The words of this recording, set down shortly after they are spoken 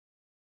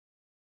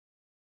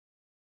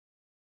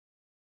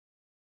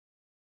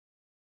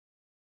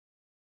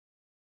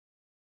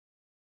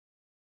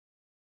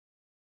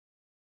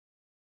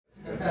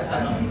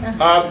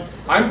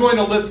I'm going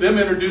to let them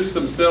introduce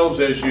themselves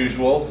as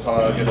usual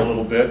in a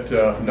little bit,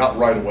 not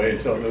right away,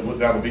 until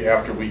that'll be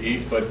after we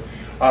eat, but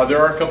there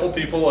are a couple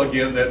people,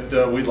 again,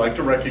 that we'd like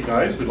to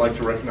recognize. We'd like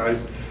to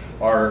recognize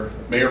our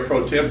Mayor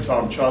Pro Tem,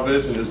 Tom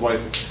Chavez, and his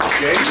wife,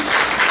 Jane. We'll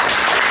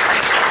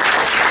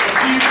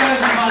see you guys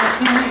in about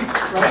 2 weeks,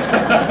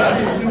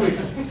 right? 2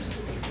 weeks.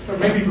 Or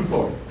maybe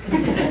before.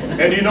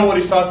 And do you know what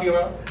he's talking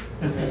about?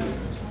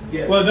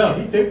 Yes. Well, no,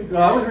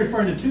 I was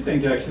referring to two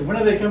things, actually. When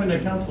are they coming to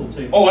council?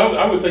 Oh,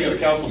 I was thinking of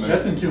the council meeting.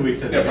 That's in 2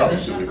 weeks, I think. Yeah,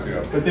 probably 2 weeks,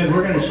 yeah. But then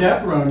we're going to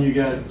chaperone you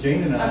guys,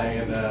 Jane and I,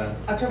 in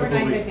October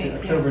 9th, I think.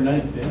 October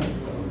 9th, yeah.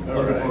 So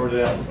looking forward to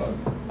that.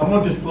 I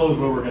won't disclose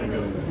where we're going to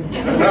go.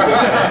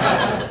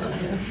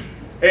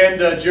 And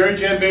Jerry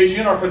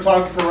Jambazian, our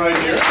photographer right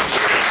here.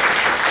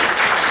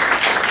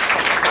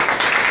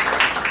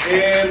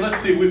 And let's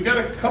see, we've got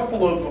a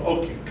couple of,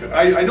 okay,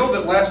 I know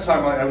that last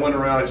time I went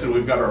around, I said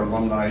we've got our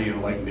alumni,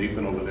 like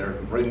Nathan over there.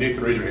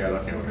 Nathan, raise your hand,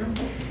 okay, over here.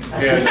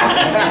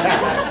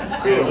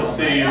 And let's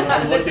see,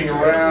 I'm looking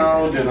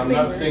around and I'm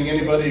not seeing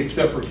anybody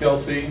except for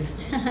Kelsey.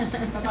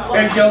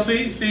 And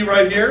Kelsey, see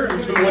right here,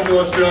 who went to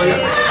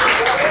Australia.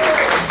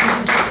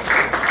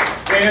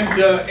 And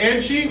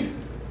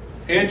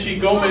Angie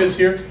Gomez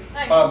here.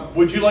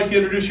 Would you like to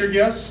introduce your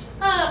guests?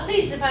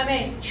 Please, if I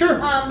may.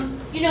 Sure.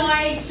 You know,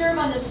 I serve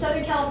on the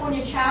Southern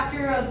California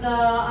chapter of the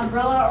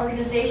umbrella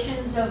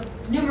organizations of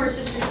numerous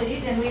sister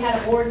cities, and we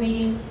had a board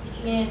meeting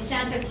in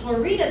Santa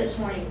Clarita this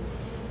morning.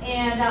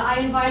 And I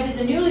invited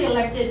the newly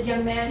elected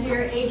young man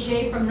here,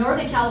 AJ, from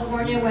Northern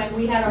California, when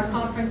we had our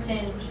conference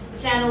in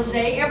San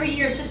Jose. Every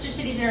year, Sister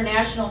Cities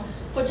International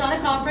puts on a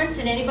conference,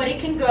 and anybody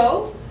can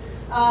go.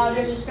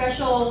 There's a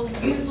special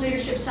youth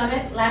leadership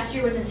summit. Last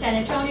year was in San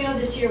Antonio.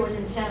 This year was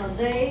in San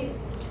Jose.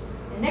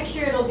 And next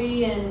year it'll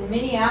be in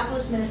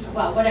Minneapolis, Minnesota.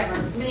 Well,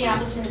 whatever,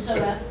 Minneapolis,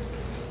 Minnesota.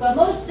 But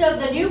most of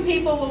the new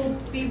people will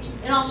be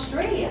in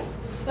Australia.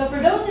 But for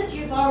those that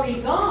you've already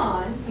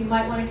gone, you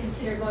might want to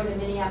consider going to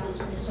Minneapolis,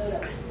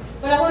 Minnesota.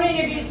 But I want to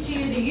introduce to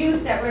you the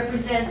youth that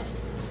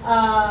represents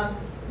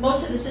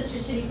most of the Sister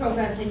City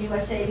programs in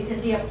USA,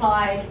 because he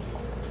applied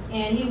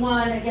and he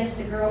won against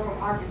the girl from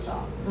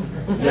Arkansas.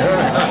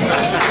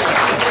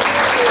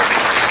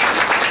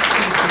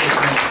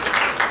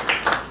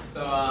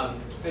 So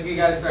thank you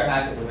guys for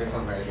having me.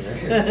 Come right here.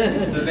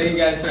 So thank you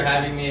guys for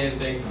having me, and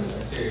thanks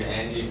to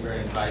Angie for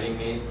inviting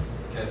me,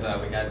 because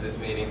we had this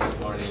meeting this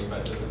morning,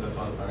 but this is the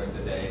fun part of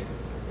the day.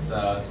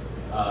 So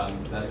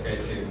that's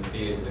great to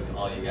be with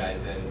all you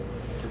guys, and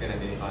it's going to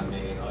be fun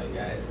meeting all you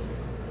guys.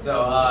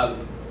 So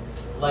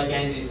like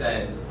Angie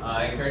said,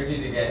 I encourage you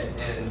to get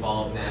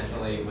involved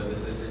nationally with the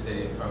Sister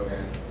Cities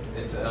program.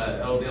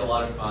 It'll be a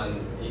lot of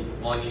fun.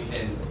 One, you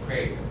can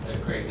create a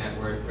great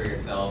network for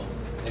yourself,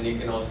 and you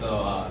can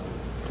also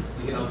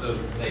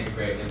make a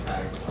great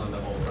impact on the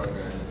whole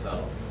program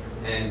itself.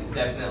 And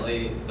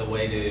definitely the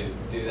way to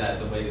do that,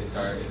 the way to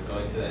start, is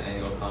going to the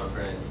annual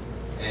conference.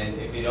 And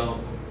if you don't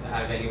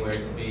have anywhere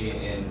to be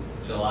in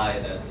July,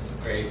 that's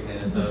great.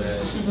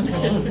 Minnesota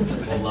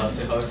will love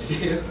to host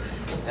you.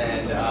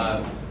 And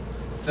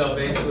so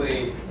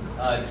basically,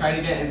 try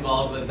to get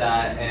involved with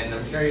that, and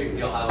I'm sure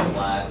you'll have a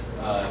blast.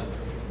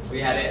 We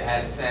had it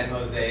at San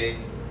Jose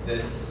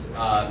this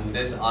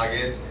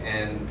August,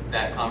 and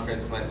that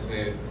conference went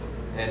smooth,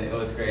 and it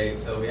was great.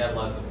 So we had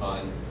lots of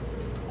fun.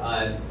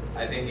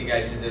 I think you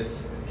guys should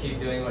just keep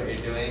doing what you're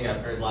doing.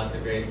 I've heard lots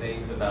of great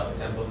things about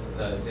the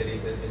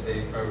Sister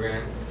Cities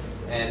program,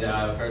 and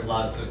I've heard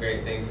lots of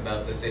great things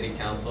about the city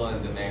council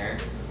and the mayor.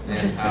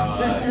 And how,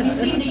 have you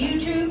seen the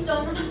YouTubes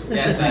on them?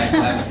 Yes,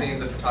 I've seen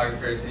the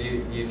photographer's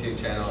YouTube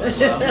channel as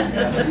well.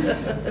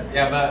 So,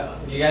 yeah, but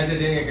you guys are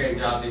doing a great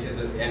job,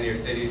 and your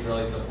city's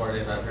really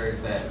supportive. I've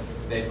heard that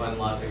they fund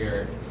lots of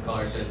your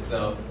scholarships,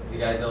 so you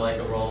guys are like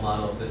a role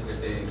model Sister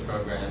Cities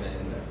program,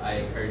 and I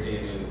encourage you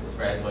to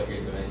spread what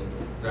you're doing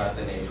throughout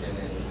the nation.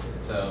 And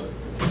so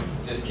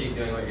just keep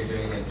doing what you're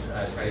doing, and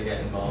try to get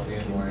involved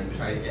even more, and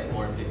try to get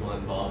more people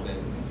involved, and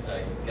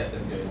get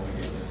them doing what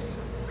you're doing.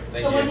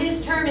 Thank you. When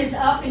his term is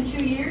up in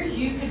 2 years,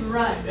 you could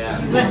run. Yeah.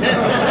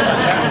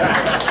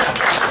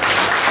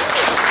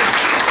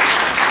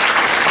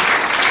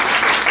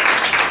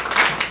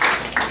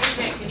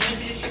 Can you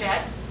introduce your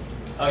dad?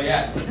 Oh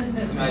yeah,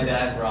 this is my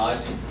dad, Raj.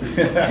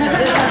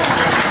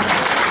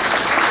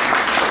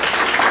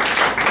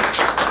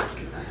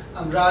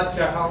 I'm Raj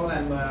Chahal.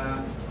 I'm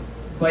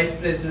Vice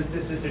President of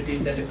Sister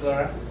Cities Santa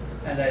Clara,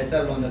 and I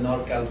serve on the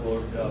NorCal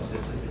board of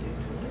Sister Cities.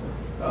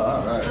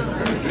 All right.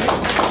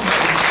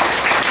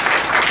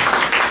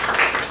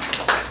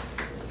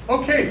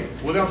 Okay,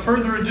 without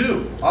further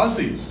ado,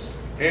 Aussies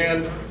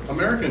and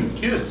American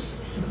kids,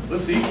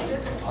 let's eat.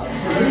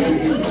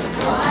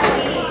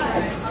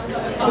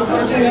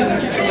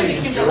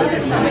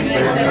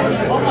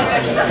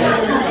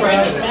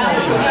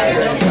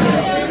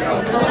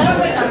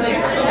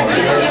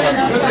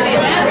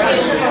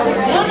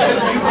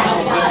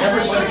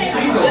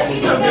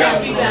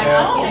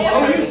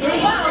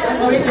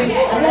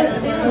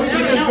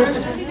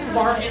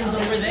 Bargains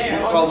over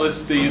there. Call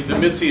this the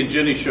Mitzi and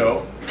Jenny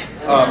show.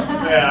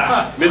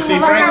 Mitzi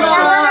We're Frank.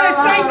 gonna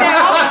sing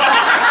now.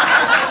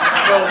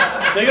 So,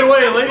 take it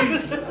away,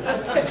 ladies.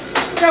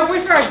 So if we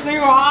start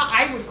singing,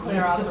 I would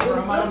clear out the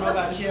room. I don't know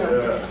about you.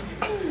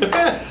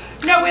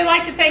 No, we'd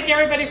like to thank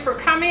everybody for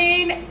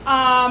coming.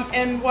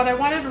 And what I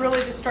wanted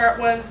really to start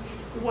with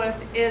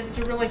is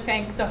to really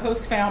thank the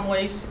host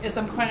families as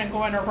I'm kind of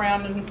going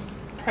around and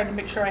trying to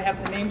make sure I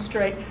have the names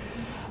straight.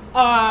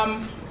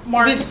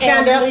 Mark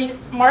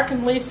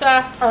and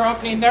Lisa are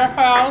opening their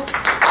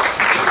house.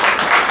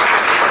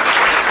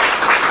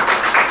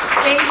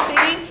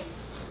 Stacy.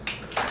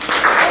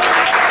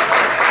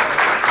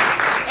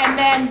 And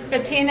then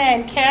Bettina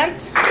and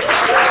Kent.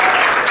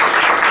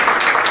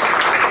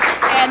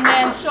 And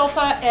then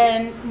Shilpa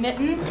and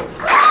Nitin.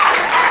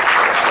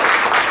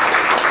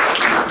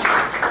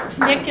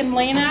 Nick and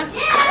Lena.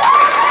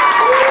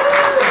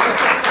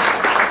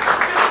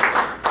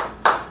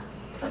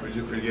 What'd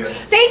you forget?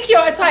 Thank you.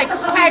 It's like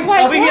I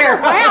went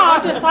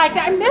around. It's like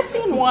I'm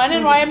missing one,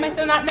 and why am I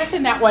not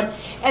missing that one?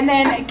 And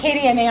then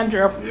Katie and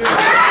Andrew.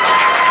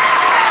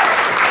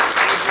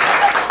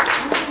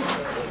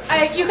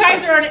 You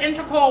guys are an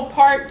integral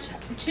part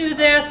to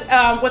this.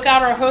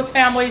 Without our host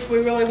families, we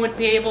really wouldn't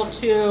be able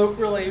to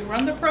really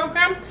run the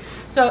program.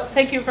 So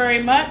thank you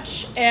very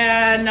much.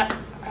 And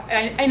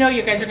I know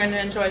you guys are going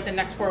to enjoy the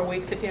next 4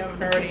 weeks if you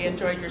haven't already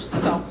enjoyed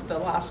yourself the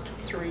last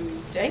 3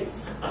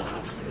 days.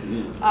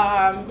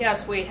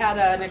 Yes, we had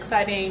an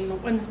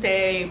exciting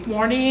Wednesday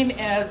morning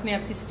as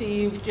Nancy,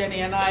 Steve, Jenny,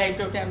 and I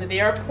drove down to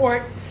the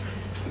airport,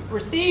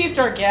 received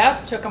our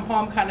guests, took them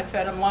home, kind of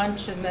fed them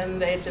lunch, and then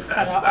they just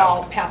kind of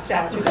all passed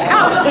out through the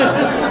house.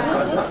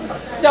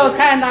 So it was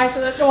kind of nice.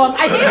 Well,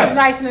 I think it was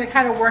nice and it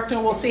kind of worked,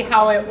 and we'll see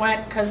how it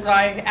went, because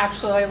I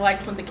actually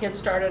liked when the kids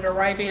started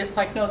arriving. It's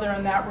like, no, they're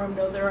in that room,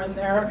 no, they're in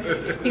there.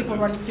 People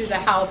running through the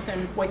house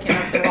and waking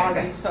up the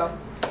Rozzies. So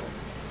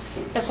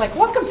it's like,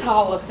 welcome to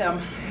all of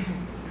them.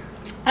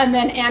 And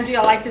then Angie,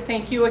 I'd like to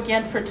thank you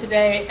again for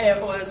today.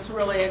 It was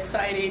really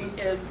exciting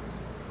and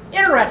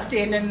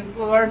interesting, and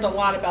we learned a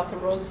lot about the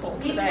Rose Bowl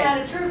today. You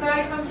had a tour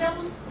guide from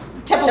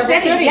Temple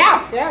City,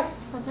 yeah.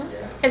 Yes.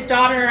 His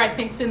daughter, I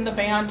think, is in the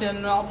band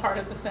and all part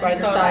of the thing. Brighter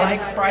so it's side.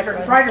 like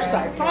brighter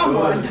side. Wrong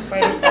one.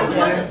 Brighter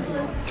side.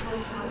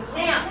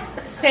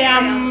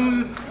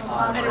 Sam.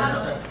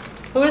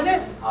 Who is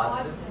it?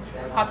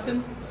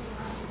 Hudson.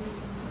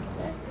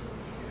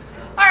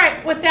 All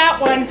right, with that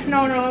one,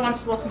 no one really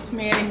wants to listen to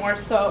me anymore,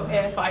 so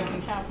if I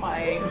can have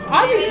my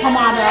Aussies come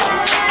on up.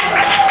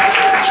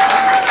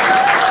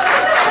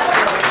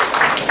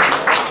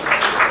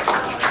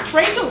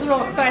 Rachel's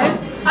real excited.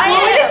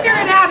 We just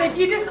figured out if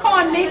you just call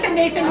him Nathan,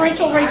 Nathan,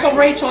 Rachel, Rachel,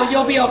 Rachel,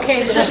 you'll be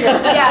okay this year.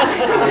 Yeah.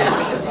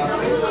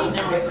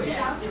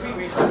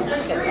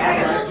 There's 3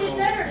 Rachels you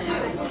said, or 2?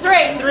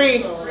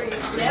 3.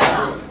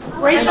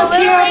 Rachel's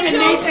here and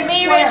Nathan's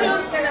me, square.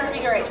 Rachel, then the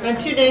bigger Rachel. And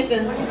 2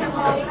 Nathans.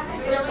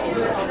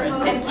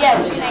 And yeah,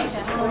 2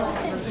 Nathans.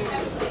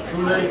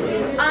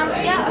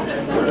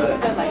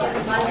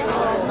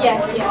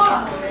 Yeah, okay, so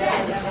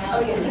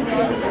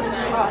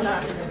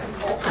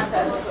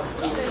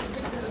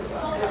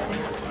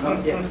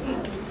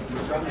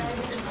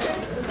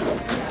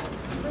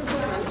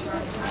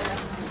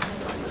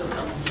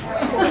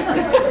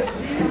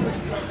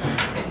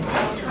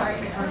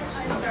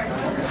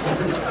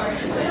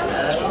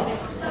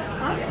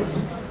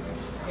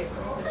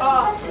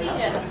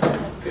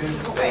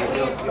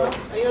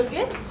Are you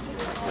good?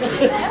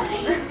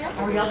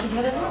 Are we all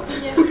together now?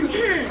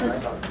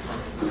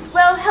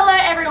 Well, hello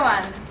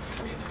everyone.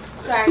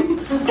 Sorry.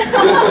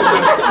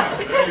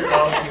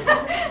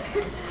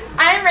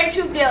 I'm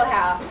Rachel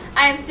Bilhau.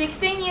 I am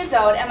 16 years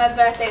old and my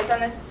birthday is on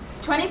the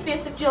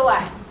 25th of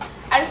July.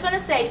 I just want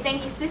to say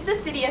thank you Sister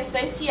City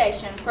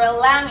Association for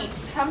allowing me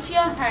to come to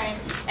your home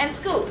and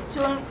school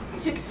to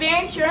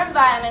experience your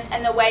environment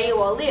and the way you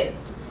all live.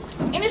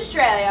 In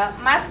Australia,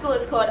 my school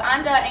is called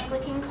Under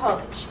Anglican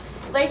College,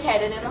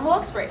 located in the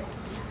Hawkesbury.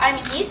 I'm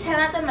in Year 10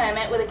 at the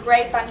moment with a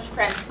great bunch of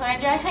friends who I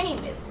enjoy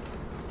hanging with.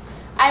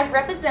 I've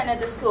represented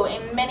the school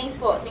in many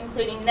sports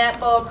including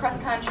netball, cross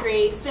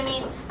country,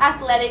 swimming,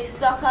 athletics,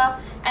 soccer,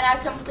 and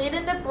I've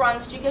completed the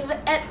bronze Duke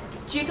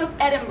of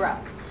Edinburgh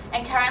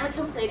and currently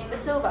completing the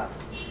silver.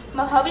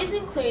 My hobbies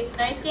include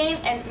snow skiing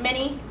and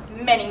many,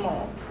 many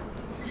more.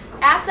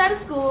 Outside of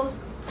school,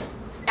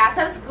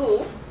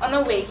 on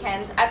the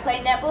weekend, I play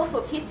netball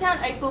for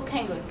Pittown Oakville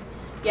Penguins.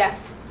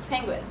 Yes,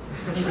 Penguins.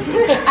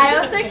 I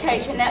also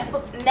coach a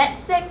Net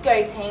Set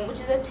Go team, which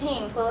is a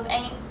team full of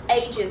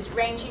ages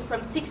ranging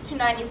from 6 to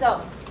 9 years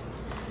old.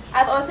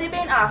 I've also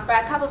been asked by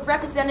a couple of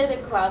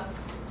representative clubs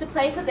to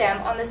play for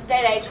them on the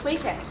state age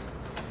weekend.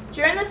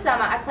 During the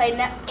summer, I play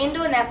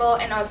indoor netball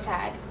and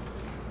OzTag.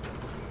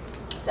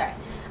 Sorry.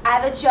 I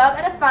have a job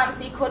at a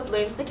pharmacy called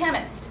Bloom's the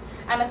Chemist.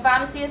 I'm a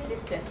pharmacy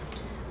assistant.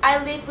 I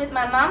live with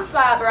my mum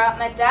Barbara,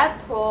 my dad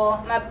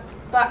Paul, my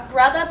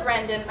brother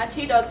Brendan, my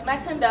 2 dogs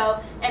Max and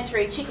Belle, and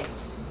 3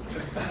 chickens,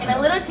 in a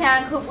little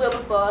town called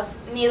Wilberforce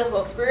near the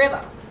Hawkesbury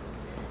River.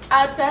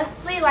 I would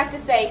firstly like to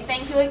say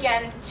thank you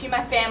again to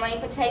my family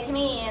for taking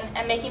me in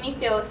and making me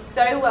feel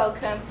so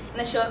welcome in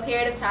the short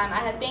period of time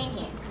I have been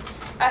here.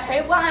 I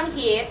hope while I'm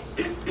here,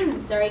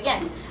 sorry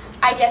again,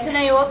 I get to know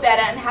you all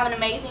better and have an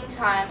amazing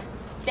time.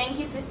 Thank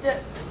you, Sister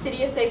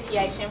City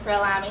Association, for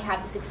allowing me to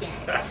have this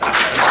experience.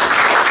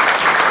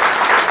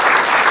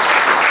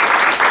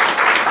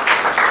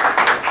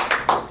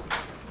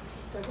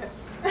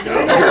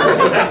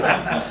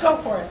 Go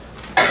for it.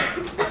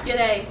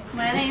 G'day,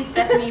 my name's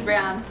Bethany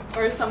Brown,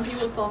 or as some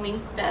people call me,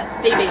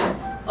 Beth,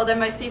 BB, although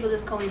most people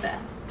just call me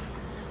Beth.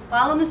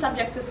 While on the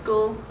subject of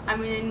school,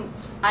 I'm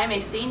a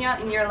senior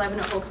in Year 11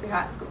 at Hawkesbury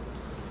High School.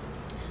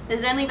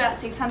 There's only about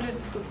 600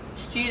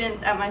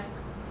 students at my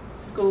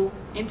school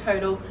in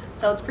total,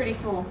 so it's pretty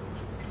small.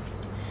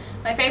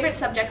 My favourite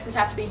subject would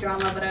have to be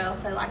drama, but I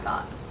also like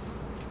art.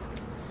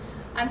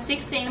 I'm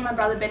 16 and my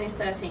brother Ben is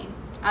 13.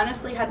 I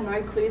honestly had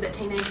no clue that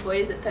teenage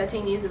boys at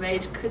 13 years of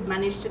age could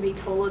manage to be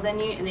taller than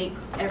you and eat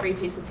every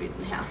piece of food in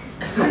the house.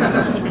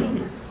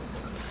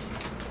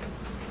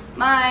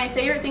 My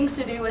favourite things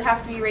to do would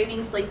have to be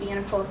reading, sleeping, and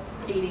of course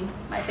eating.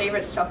 My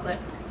favourite's chocolate.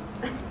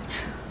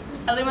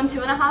 I live on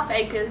 2.5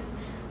 acres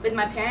with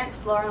my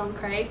parents, Laurel and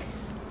Craig,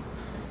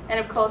 and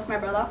of course my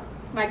brother,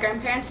 my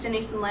grandparents,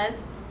 Janice and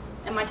Les,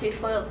 and my 2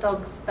 spoiled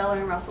dogs, Bella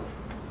and Russell.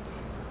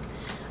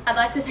 I'd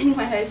like to thank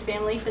my host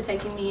family for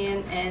taking me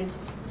in and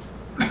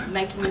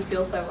making me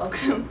feel so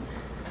welcome.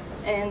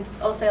 And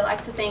also I'd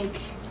like to thank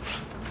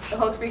the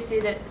Hawkesbury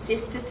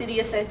Sister City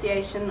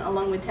Association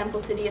along with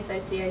Temple City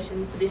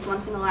Association for this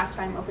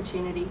once-in-a-lifetime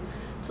opportunity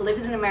to live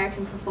as an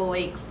American for 4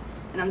 weeks,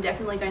 and I'm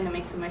definitely going to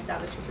make the most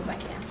out of the trip as I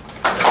can.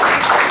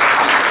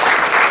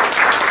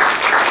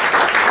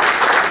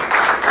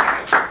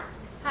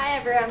 Hi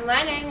everyone,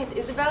 my name is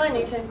Isabella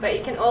Newton, but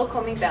you can all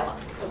call me Bella.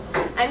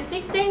 I'm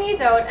 16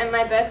 years old and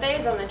my birthday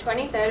is on the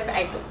 23rd of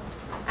April.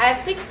 I have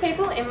 6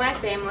 people in my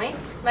family: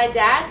 my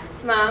dad,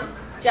 Mum,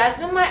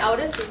 Jasmine, my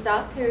older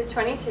sister, who is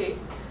 22,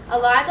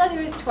 Eliza, who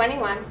is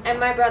 21, and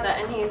my brother,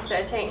 and he is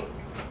 13.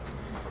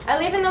 I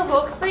live in the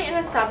Hawkesbury in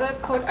a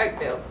suburb called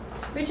Oakville,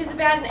 which is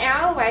about an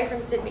hour away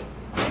from Sydney,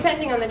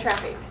 depending on the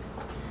traffic.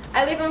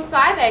 I live on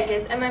 5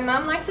 acres and my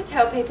mum likes to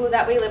tell people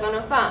that we live on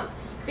a farm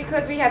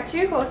because we have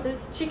 2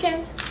 horses,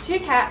 chickens, 2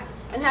 cats,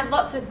 and have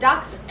lots of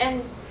ducks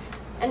and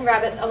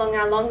rabbits along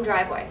our long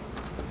driveway.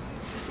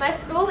 My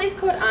school is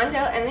called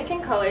Arndale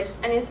Anglican College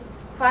and is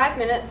 5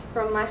 minutes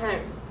from my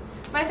home.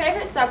 My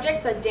favourite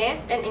subjects are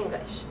dance and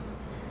English.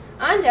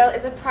 Arndale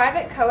is a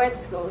private co-ed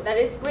school that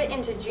is split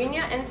into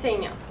junior and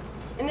senior.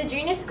 In the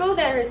junior school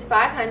there is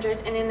 500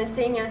 and in the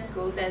senior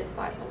school there is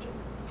 500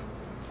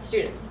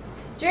 students.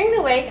 During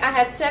the week I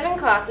have 7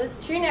 classes,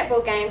 2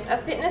 netball games, a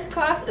fitness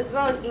class as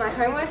well as my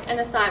homework and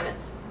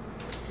assignments.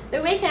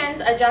 The weekends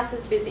are just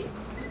as busy.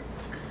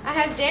 I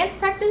have dance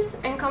practice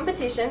and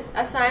competitions,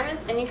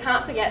 assignments, and you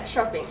can't forget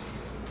shopping.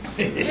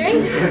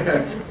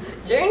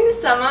 During the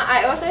summer,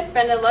 I also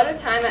spend a lot of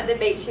time at the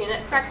beach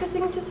unit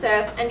practicing to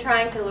surf and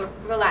trying to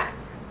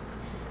relax.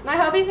 My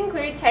hobbies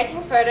include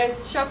taking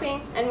photos,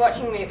 shopping, and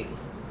watching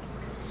movies.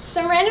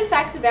 Some random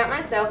facts about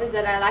myself is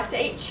that I like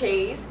to eat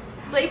cheese,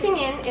 sleeping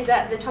in is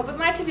at the top of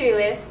my to-do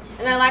list,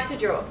 and I like to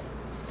draw.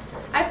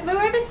 I flew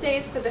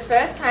overseas for the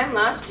first time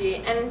last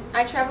year and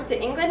I travelled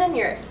to England and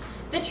Europe.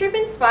 The trip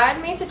inspired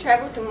me to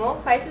travel to more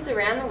places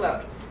around the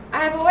world.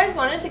 I have always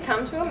wanted to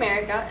come to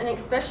America, and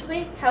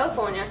especially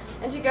California,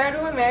 and to go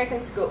to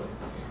American school.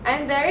 I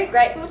am very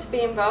grateful to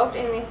be involved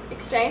in this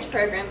exchange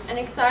program and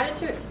excited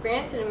to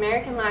experience an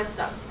American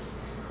lifestyle.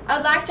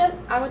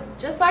 I would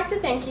just like to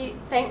thank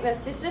the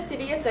Sister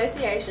City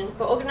Association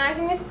for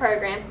organising this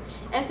program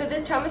and for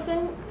the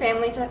Thomason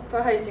family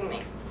for hosting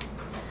me.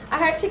 I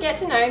hope to get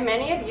to know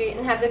many of you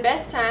and have the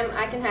best time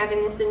I can have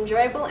in this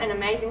enjoyable and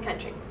amazing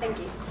country. Thank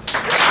you.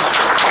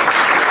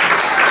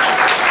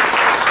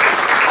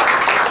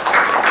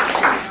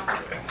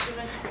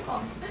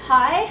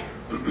 Hi,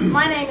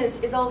 my name is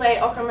Isolde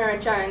Okamura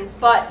Jones,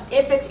 but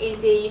if it's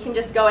easier, you can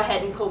just go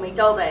ahead and call me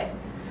Dolde.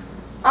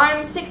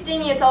 I'm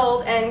 16 years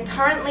old and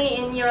currently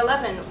in Year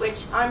 11,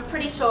 which I'm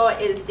pretty sure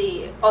is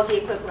the Aussie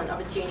equivalent of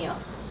a junior.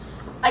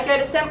 I go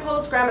to St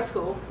Paul's Grammar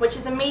School, which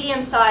is a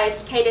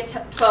medium-sized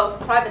K-12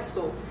 private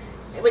school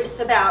with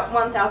about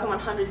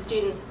 1,100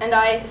 students, and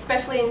I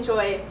especially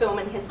enjoy film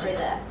and history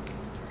there.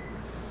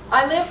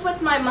 I live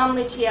with my mum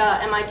Lucia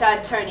and my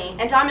dad Tony,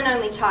 and I'm an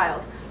only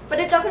child, but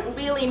it doesn't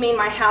really mean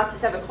my house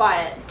is ever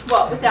quiet.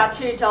 What with our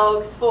 2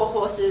 dogs, 4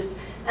 horses,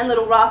 and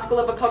little rascal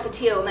of a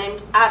cockatiel named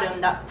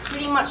Adam that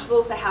pretty much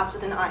rules the house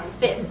with an iron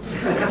fist.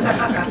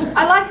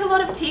 I like a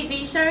lot of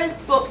TV shows,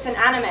 books, and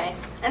anime,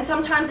 and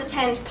sometimes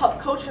attend pop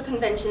culture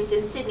conventions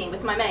in Sydney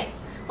with my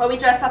mates, where we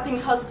dress up in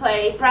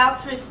cosplay,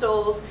 browse through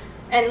stalls,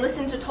 and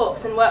listen to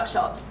talks and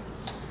workshops.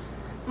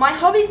 My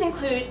hobbies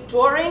include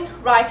drawing,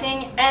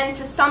 writing, and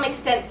to some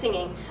extent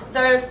singing,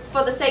 though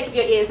for the sake of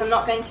your ears I'm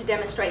not going to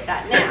demonstrate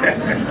that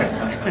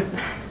now.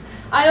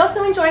 I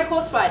also enjoy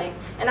horse riding,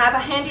 and I have a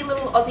handy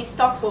little Aussie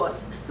stock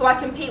horse who I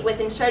compete with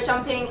in show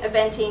jumping,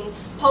 eventing,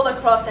 polo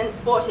cross, and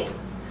sporting.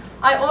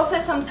 I also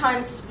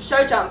sometimes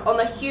show jump on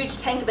the huge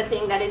tank of a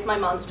thing that is my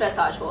mum's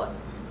dressage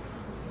horse.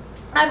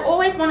 I've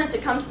always wanted to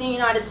come to the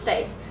United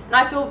States, and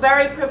I feel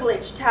very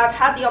privileged to have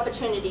had the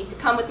opportunity to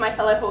come with my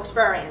fellow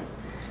Hawkesburyans.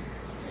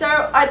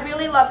 So I'd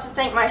really love to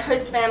thank my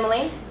host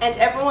family and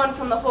everyone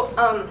from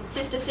the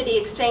Sister City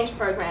Exchange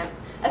Program,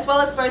 as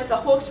well as both the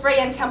Hawkesbury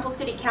and Temple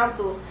City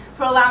Councils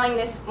for allowing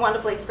this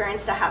wonderful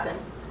experience to happen.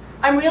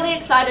 I'm really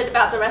excited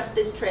about the rest of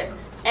this trip,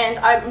 and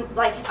I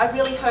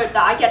really hope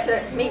that I get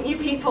to meet new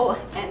people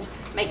and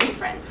make new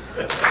friends.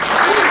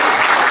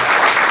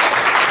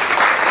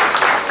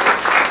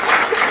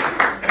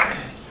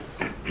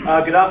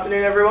 Good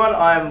afternoon, everyone.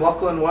 I'm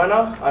Lachlan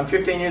Werner. I'm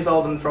 15 years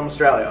old and from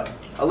Australia.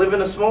 I live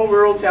in a small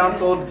rural town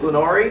called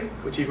Glenorrey,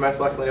 which you've most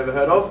likely never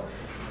heard of.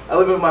 I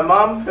live with my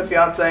mum, her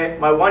fiance,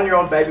 my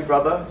 1-year-old baby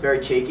brother, who's very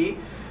cheeky,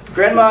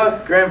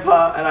 grandma,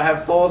 grandpa, and I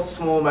have 4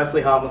 small,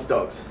 mostly harmless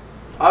dogs.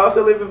 I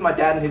also live with my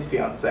dad and his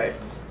fiance,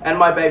 and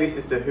my baby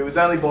sister, who was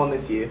only born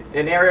this year, in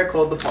an area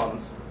called the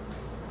Ponds.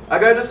 I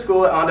go to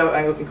school at Arndale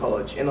Anglican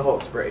College in the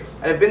Hawkesbury,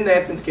 and have been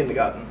there since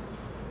kindergarten.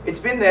 It's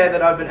been there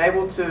that I've been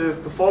able to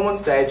perform on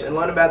stage and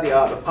learn about the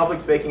art of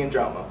public speaking and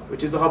drama,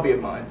 which is a hobby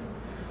of mine.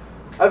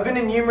 I've been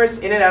in numerous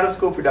in and out of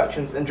school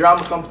productions and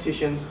drama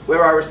competitions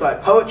where I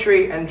recite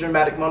poetry and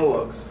dramatic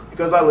monologues,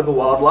 because I live a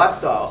wild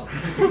lifestyle.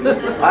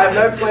 I have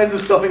no plans of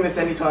stopping this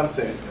anytime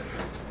soon.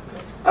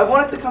 I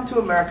wanted to come to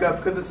America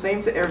because it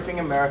seems that everything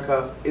in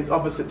America is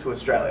opposite to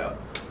Australia.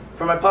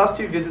 From my past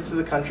 2 visits to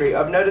the country,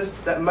 I've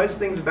noticed that most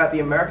things about the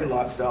American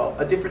lifestyle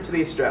are different to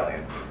the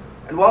Australian.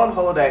 And while on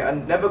holiday, I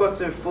never got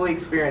to fully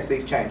experience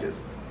these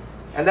changes.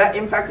 And that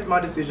impacted my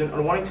decision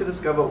on wanting to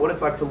discover what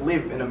it's like to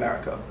live in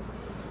America.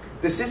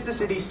 The Sister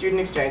City Student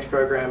Exchange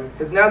Program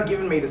has now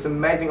given me this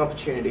amazing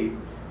opportunity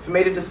for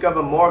me to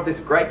discover more of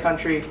this great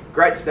country,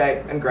 great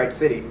state, and great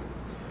city.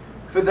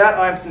 For that,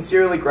 I am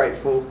sincerely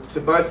grateful to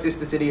both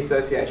Sister City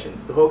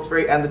associations, the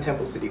Hawkesbury and the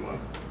Temple City one.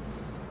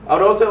 I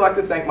would also like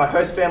to thank my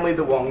host family,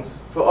 the Wongs,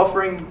 for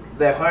offering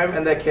their home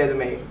and their care to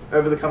me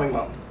over the coming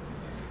month.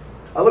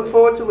 I look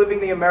forward to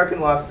living the American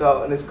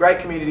lifestyle in this great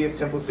community of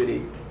Temple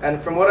City, and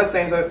from what I've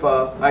seen so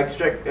far, I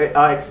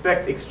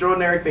expect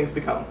extraordinary things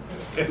to come.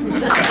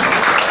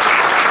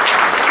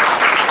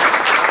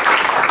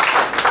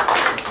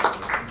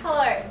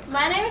 Hello,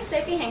 my name is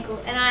Sophie Henkel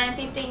and I am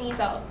 15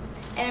 years old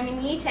and I'm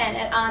in Year 10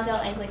 at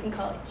Arndale Anglican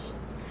College.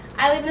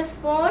 I live in a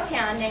small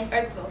town named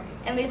Oakville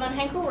and live on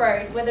Henkel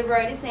Road, where the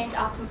road is named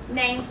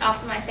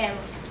after my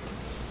family.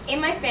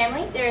 In my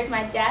family there is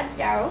my dad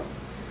Daryl,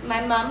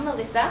 my mum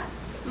Melissa,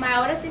 my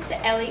older sister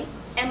Ellie,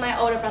 and my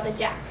older brother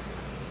Jack.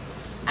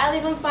 I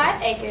live on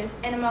 5 acres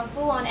and am a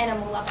full-on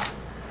animal lover.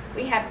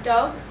 We have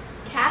dogs,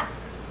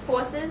 cats,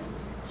 horses,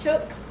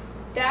 chooks,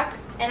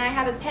 ducks, and I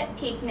have a pet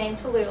pig named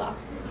Tallulah.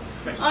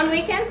 On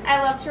weekends,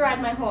 I love to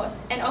ride my horse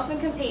and often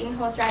compete in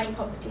horse riding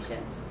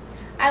competitions.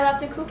 I love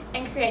to cook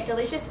and create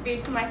delicious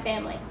food for my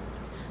family.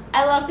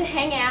 I love to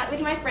hang out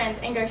with my friends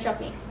and go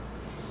shopping.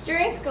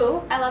 During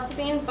school, I love to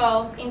be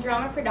involved in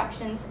drama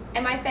productions,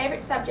 and my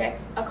favourite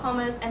subjects are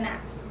commerce and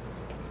maths.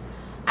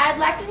 I'd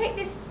like to take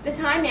the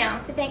time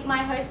now to thank my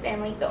host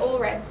family, the All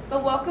Reds, for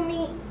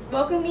welcoming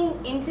me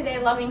into their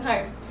loving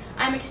home.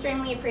 I'm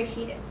extremely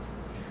appreciative.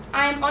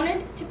 I'm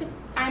honoured to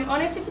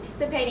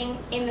participating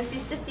in the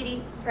Sister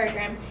City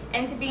program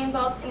and to be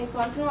involved in this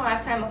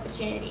once-in-a-lifetime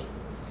opportunity.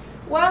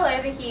 While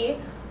over here,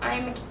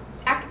 I'm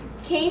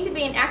keen to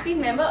be an active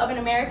member of an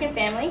American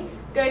family,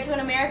 go to an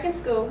American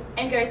school,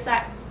 and go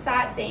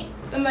sightseeing,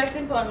 but most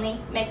importantly,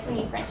 make some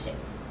new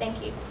friendships.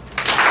 Thank you.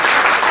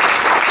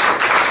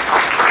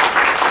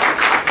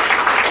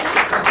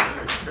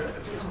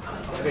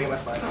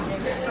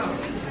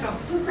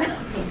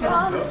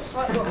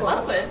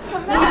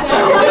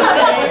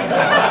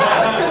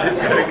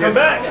 Come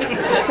back.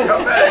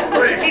 Come back,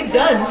 quick. He's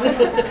done.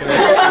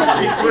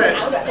 He quit.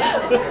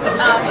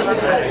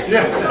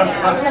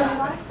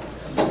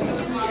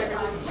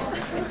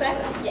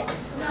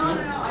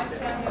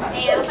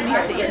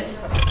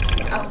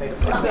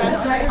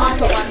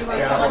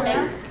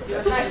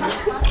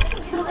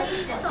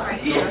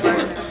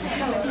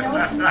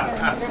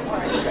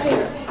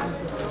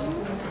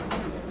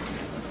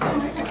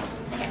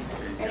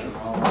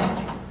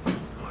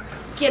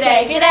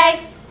 G'day, g'day,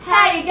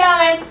 how you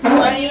going?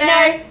 What do you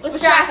know? We'll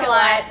strike a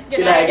light.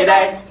 G'day,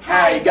 g'day,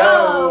 how you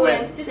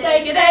going? Just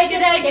say g'day,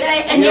 g'day,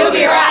 g'day, and you'll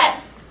be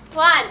right.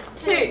 1,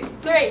 2,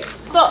 3,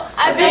 4.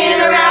 I've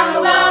been around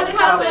the world a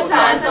couple of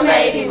times, or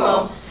maybe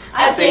more.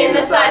 I've seen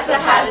the sights, I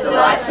had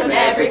delights from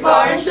every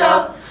foreign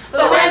shore.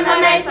 But when my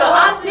mates all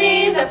ask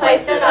me the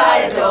places I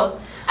adore,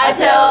 I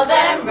tell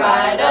them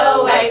right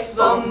away,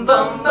 boom,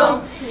 boom,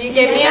 boom. You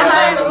give me a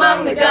home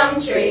among the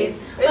gum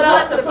trees, with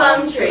lots of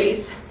plum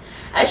trees.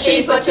 A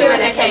sheep or two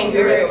and a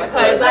kangaroo, a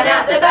clothesline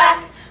out the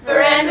back,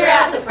 veranda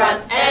out the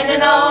front, and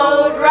an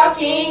old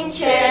rocking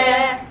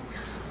chair.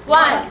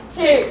 1,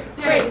 2,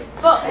 3,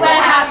 4. We're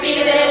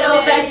happy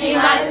little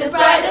Vegemites,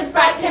 as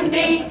bright can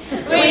be.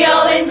 We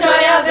all enjoy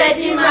our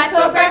Vegemites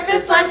for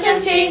breakfast, lunch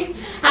and tea.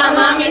 Our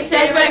mummy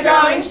says we're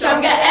growing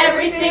stronger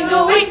every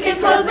single week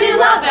because we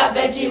love our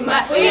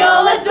Vegemite. We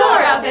all adore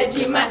our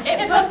Vegemite.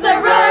 It puts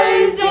a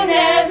rose in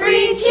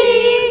every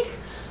cheek.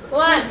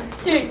 1,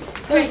 2,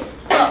 3,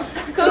 4.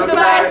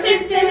 Kookaburra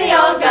sits in the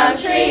old gum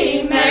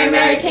tree. Merry,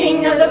 merry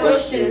king of the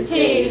bushes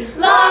he.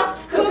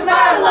 Laugh,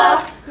 Kookaburra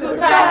laugh.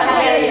 Kookaburra,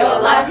 how gay your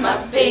life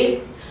must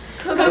be.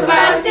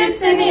 Kookaburra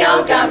sits in the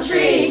old gum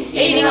tree,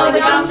 eating all the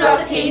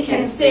gumdrops he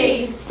can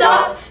see.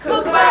 Stop,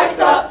 Kookaburra,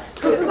 stop.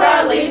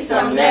 Kookaburra, leave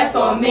some there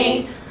for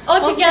me.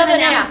 All together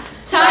now.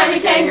 Tie me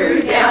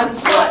kangaroo down,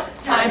 squat.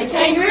 Tie me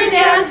kangaroo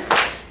down.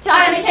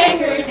 Tie me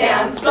kangaroo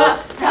down, squat.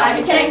 Tie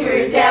me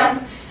kangaroo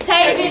down.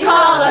 Take me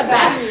collar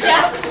back,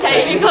 Jack.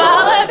 Take me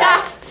collar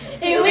back.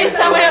 He lives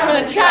somewhere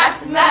on the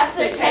track, Matt,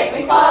 so take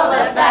me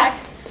collar back.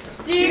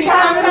 Do you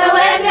come from a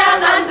land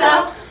down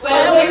under,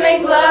 where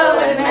women glow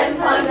and men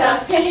plunder?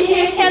 Can you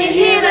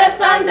hear the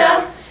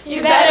thunder?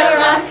 You better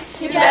run,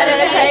 you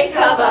better take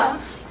cover.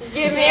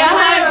 Give me a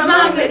home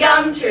among the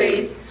gum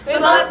trees, with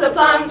lots of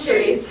plum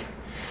trees.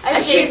 A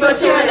sheep or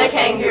two and a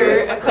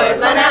kangaroo, a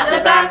clothesline out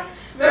the back,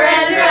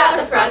 veranda out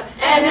the front,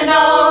 and an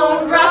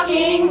old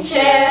rocking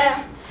chair.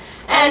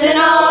 And an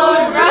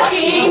old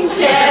rocking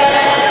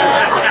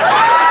chair.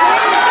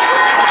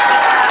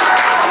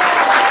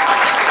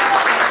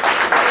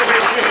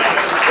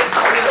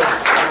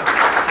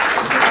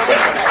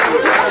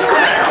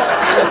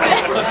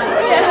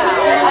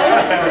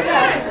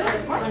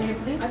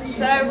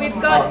 So we've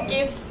got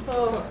gifts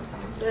for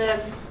the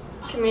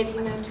committee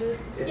members.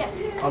 Yes.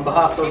 On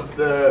behalf of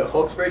the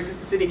Hawkesbury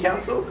Sister City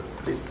Council,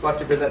 I'd just like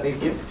to present these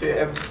gifts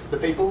to the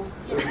people.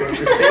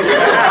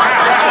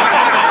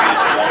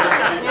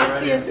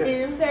 Nancy and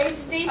Steve. So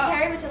Steve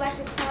Terry, would you like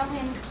to come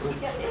and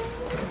get this?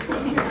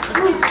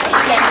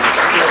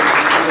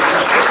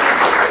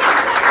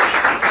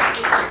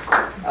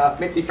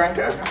 Mitzi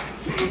Franco.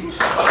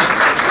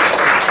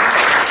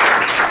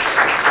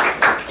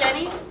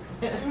 Jenny?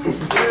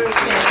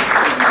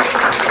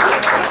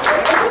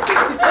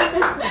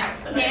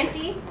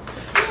 Nancy?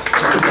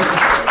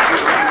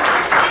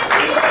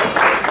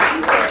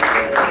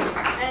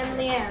 And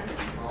Leanne.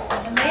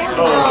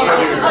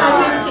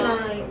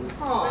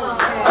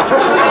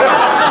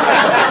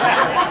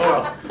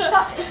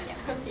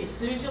 You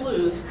snooze, you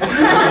lose.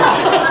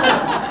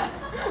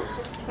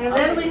 And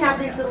then we have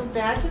these little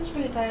badges for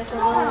you guys.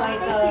 They're little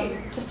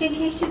like, just in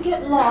case you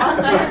get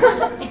lost.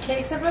 In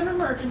case of an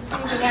emergency,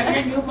 we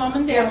have your new mom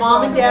and dad. Your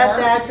mom and dad's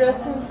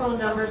address and phone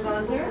numbers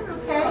on here.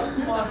 Okay.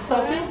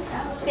 Sophie?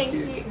 Thank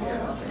you.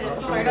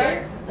 It's right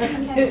there.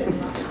 Thank you.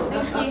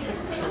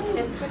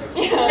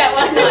 That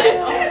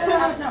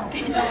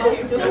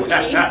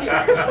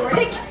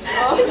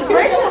one.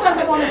 Rachel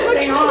doesn't want to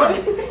stay on.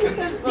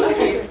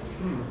 Okay.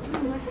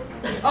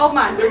 Oh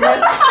my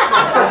goodness.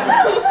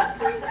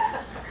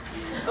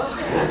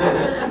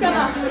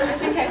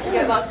 Just in case we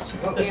get lost.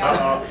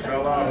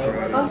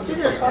 Oh, see,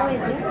 they're falling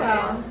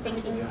down.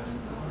 Thank you.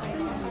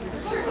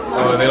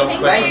 Oh, they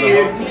don't Thank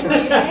you.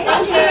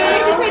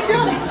 Thank you.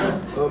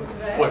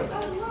 What?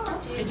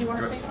 Did you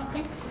want to say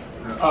something?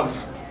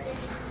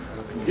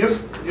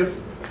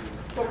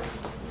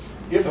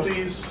 If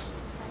these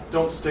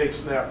don't stay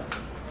snapped,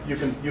 you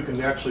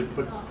can actually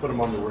put them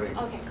on the ring.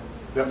 Okay.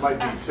 That might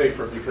be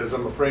safer because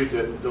I'm afraid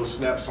that those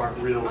snaps aren't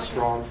real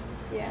strong.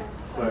 Yeah.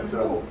 But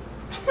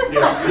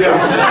yeah.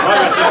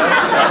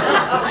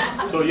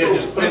 So yeah,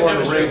 just put them on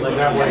the rings, and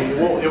that way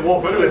it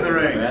won't fit in the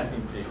ring.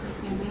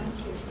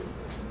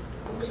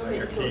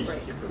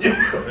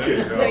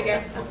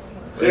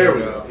 There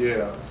we go.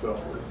 Yeah. So.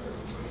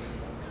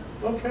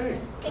 Okay.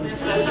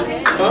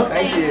 Huh?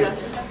 Thank you.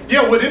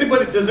 Yeah.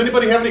 Does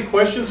anybody have any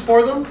questions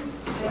for them?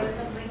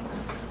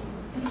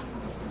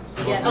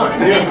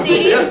 Yes.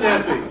 Yes,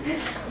 Nancy.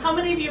 How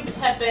many of you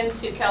have been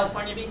to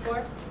California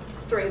before?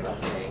 3 of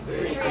us.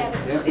 3 out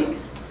of 6.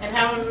 And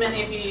how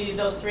many of you,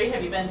 those 3,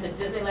 have you been to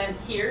Disneyland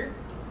here?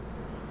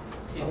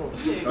 2.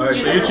 All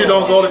right, so you two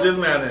don't go to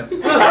Disneyland then.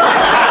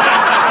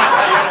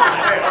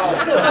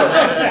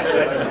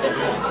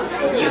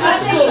 You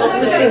must go.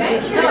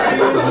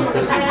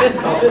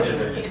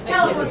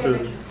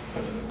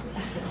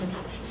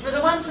 For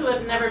the ones who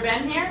have never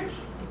been here,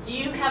 do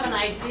you have an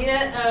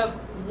idea of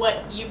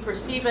what you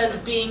perceive as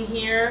being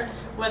here,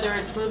 whether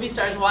it's movie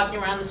stars walking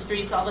around the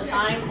streets all the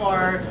time,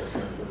 or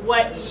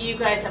what you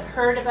guys have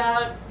heard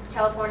about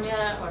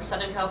California or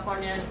Southern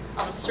California,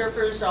 all the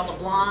surfers, all the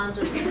blondes,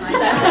 or something like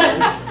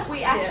that?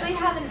 We actually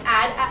have an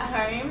ad at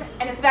home,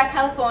 and it's about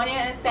California,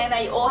 and it's saying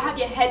that you all have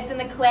your heads in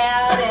the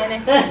cloud,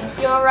 and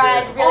you all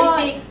ride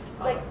really big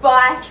like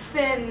bikes,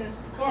 and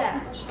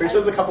yeah. Pretty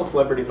sure there's a couple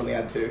celebrities on the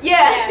ad too.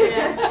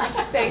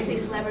 Yeah. So you see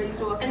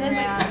celebrities walking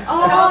around.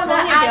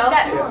 California girls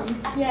club.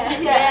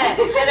 Yeah.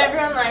 Get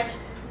everyone like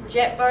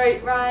jet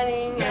boat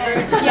riding.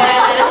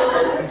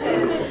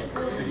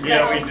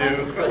 Yeah, we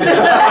do.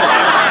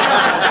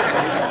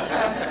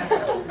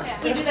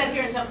 We do that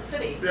here in Temple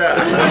City. Yeah.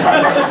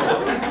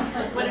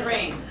 When it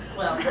rains.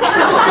 Well.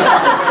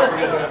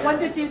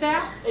 Does it do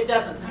that? It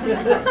doesn't.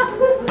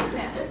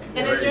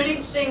 And is there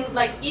anything,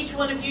 like each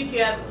one of you, do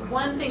you have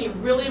one thing you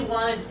really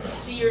want to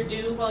see or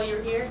do while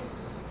you're here?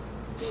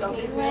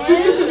 Disneyland.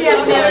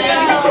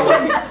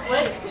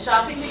 What?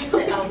 Shopping, did you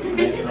say? Oh.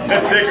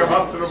 Take them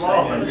up to the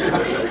mall.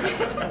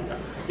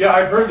 Yeah,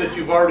 I've heard that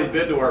you've already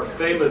been to our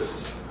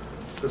famous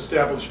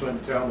establishment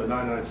in town, the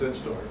 99-cent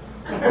store.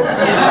 You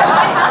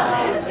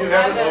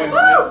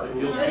haven't?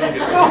 You'll get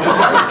it.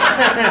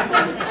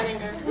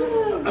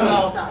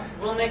 So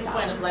we'll make a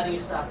point of letting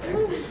you stop there.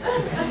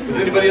 Does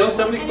anybody else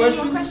have any Any more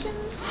questions? questions?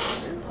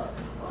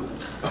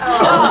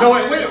 No,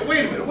 wait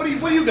a minute. What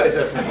are you guys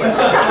asking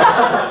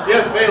questions?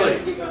 Yes, Bailey.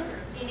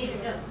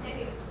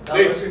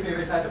 What's your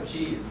favorite type of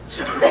cheese?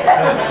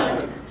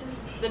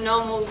 Just the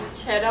normal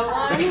cheddar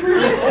one.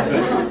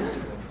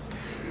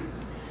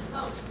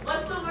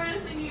 What's the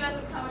weirdest thing you guys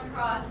have come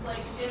across,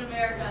 like in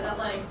America, that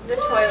like The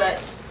toilet.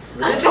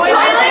 The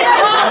toilets!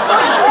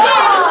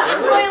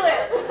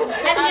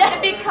 And the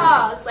big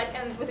cars, like,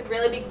 and with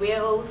really big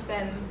wheels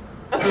and...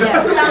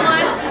 Yeah,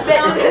 someone...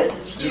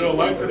 You don't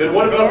like that? Then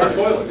what about the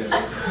toilet? Toilets,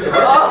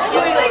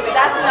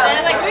 that's another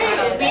That's like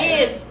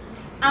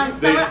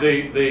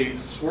weird. They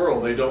swirl,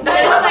 they don't.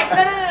 But it's like,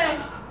 no.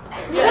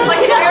 It's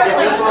like an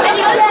airplane. And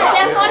you gotta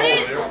step on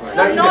it,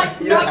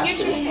 not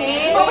use your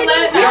hands. Well,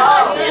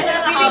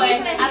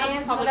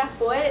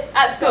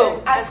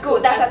 At school,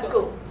 that's at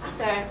school.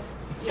 So,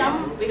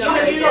 You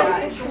use your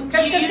hands.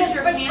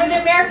 for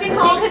the American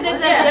home, because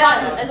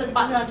there's a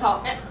button on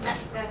top.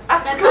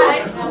 At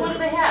school, what do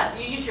they have?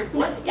 You use your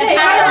foot?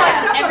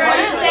 Everyone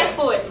uses their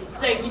foot,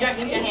 so you don't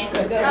use your hands. I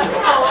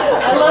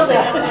love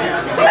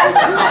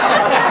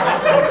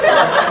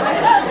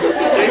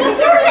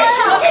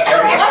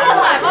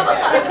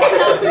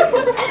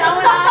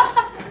Someone asked.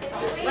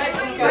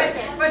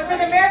 But for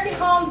the American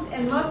homes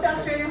and most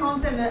Australian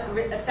homes and the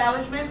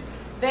establishments,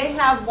 they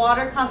have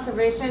water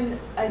conservation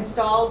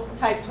installed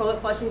type toilet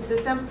flushing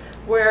systems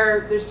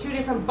where there's 2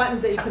 different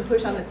buttons that you can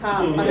push on the top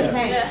on the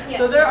tank. Yeah.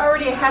 So they're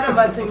already ahead of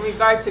us in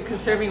regards to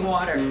conserving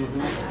water. Been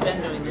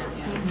doing that,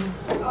 yeah.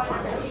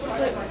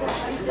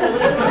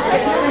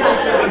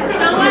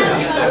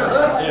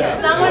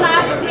 Someone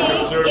asked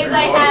me if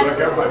they have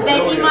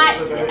Vegemite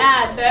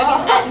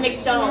burgers at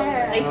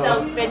McDonald's. They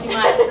sell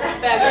Vegemite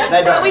burgers.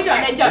 They don't. But we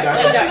don't. They don't.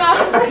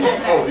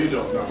 Oh, you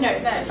don't know. No.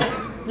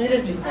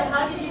 Neither do So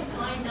how did you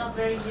find out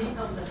very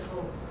uniforms at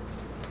school?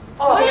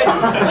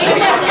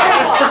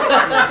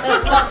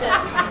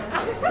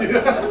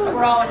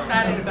 We're all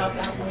excited about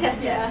that one.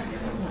 Yeah.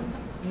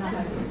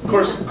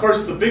 Of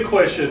course, the big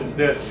question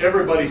that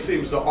everybody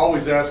seems to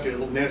always ask,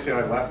 and Nancy and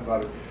I laugh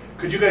about it.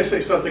 Could you guys say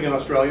something in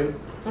Australian?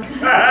 Good day.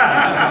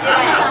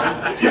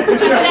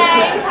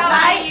 How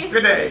are you?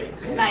 Good day.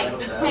 Mate.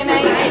 Hey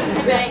mate. Hey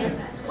mate.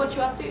 What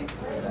you up to?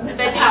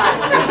 Vegemite.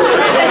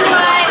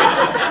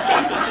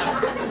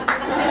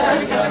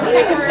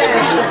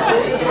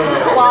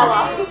 Koala.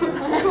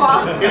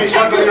 Can you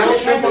talk about your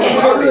shrimp on the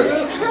barbie? No,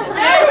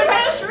 it's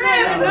not a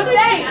shrimp. It's a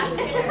steak.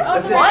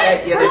 That's a What? steak.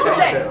 Yeah, they What's a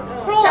steak? changed it.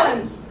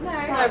 Prawns. No.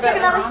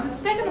 Chicken on a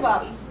steak on the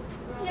barbie.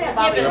 Yeah,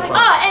 but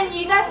oh, and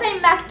you guys say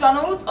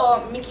McDonald's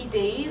or Mickey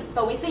D's,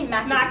 but we say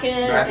Macca's.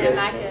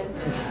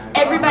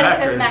 Everybody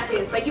says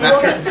Macca's. Like you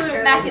walk into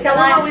Macca's. Tell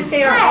them how we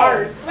say our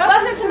R's.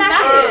 Welcome to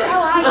Macca's.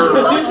 How are you?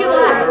 What would you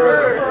like?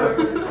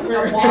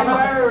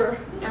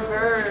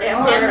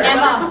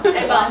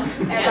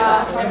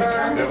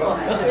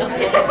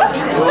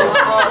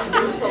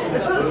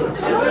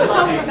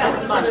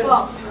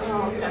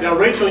 Now,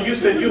 Rachel, you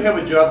said you have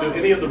a job. Do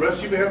any of the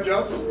rest of you have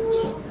jobs?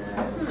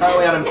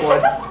 Currently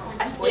unemployed.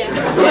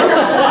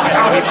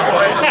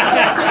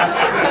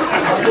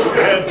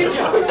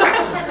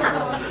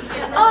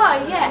 Oh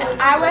yeah,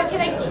 I work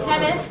at a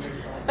chemist,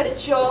 but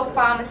it's your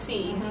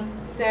pharmacy.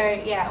 So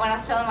yeah, when I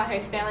was telling my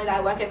host family that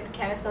I work at the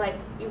chemist, they're like,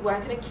 "You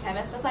work at a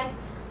chemist?" I was like,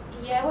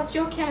 "Yeah, what's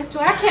your chemist to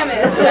our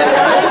chemist?" So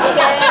they're really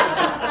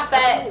scared,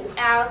 but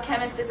our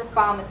chemist is a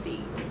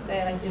pharmacy, so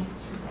like do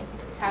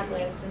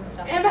tablets and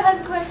stuff. Amber has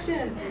a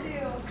question. I do.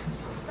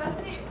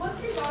 Bethany,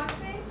 what's your dog's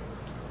name?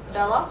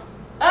 Bella.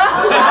 Most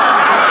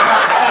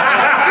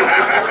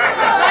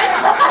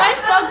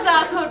dogs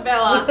are called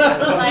Bella.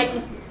 Like,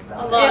 a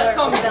lot. Yeah, it's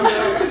called Bella.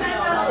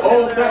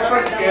 Oh, that's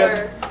right.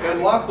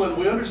 And Lachlan,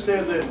 we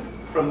understand that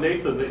from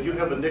Nathan that you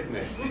have a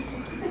nickname.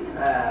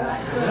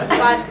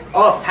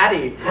 Oh,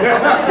 Patty.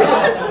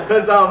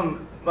 Because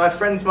my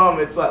friend's mom,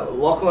 it's like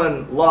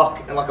Lachlan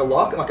Lock and like a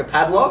lock and like a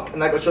padlock,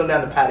 and that got shortened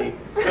down to Patty.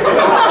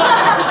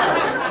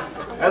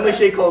 Only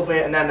she calls me,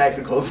 and now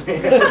Nathan calls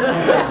me.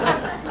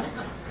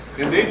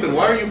 And Nathan,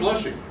 why are you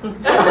blushing? Oh,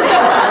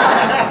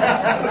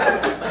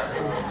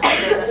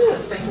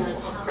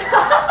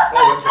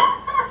 that's right.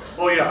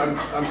 Oh yeah,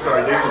 I'm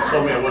sorry. Nathan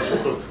told me I wasn't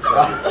supposed to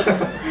tell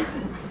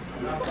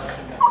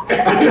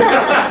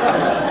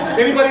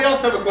you. Anybody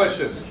else have a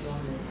question?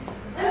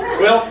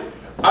 Well,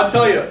 I'll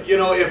tell you. You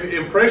know, if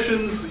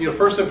impressions,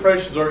 first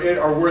impressions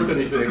are worth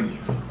anything,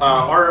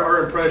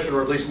 our impression,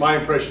 or at least my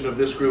impression of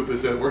this group,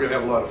 is that we're going to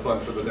have a lot of fun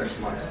for the next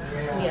month.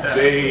 Yeah.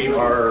 They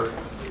are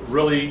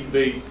really,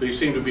 they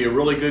seem to be a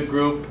really good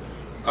group,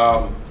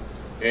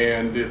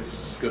 and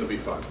it's going to be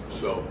fun.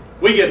 So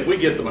we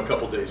get them a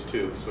couple days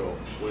too. So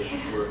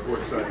we're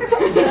excited.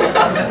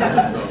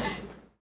 So.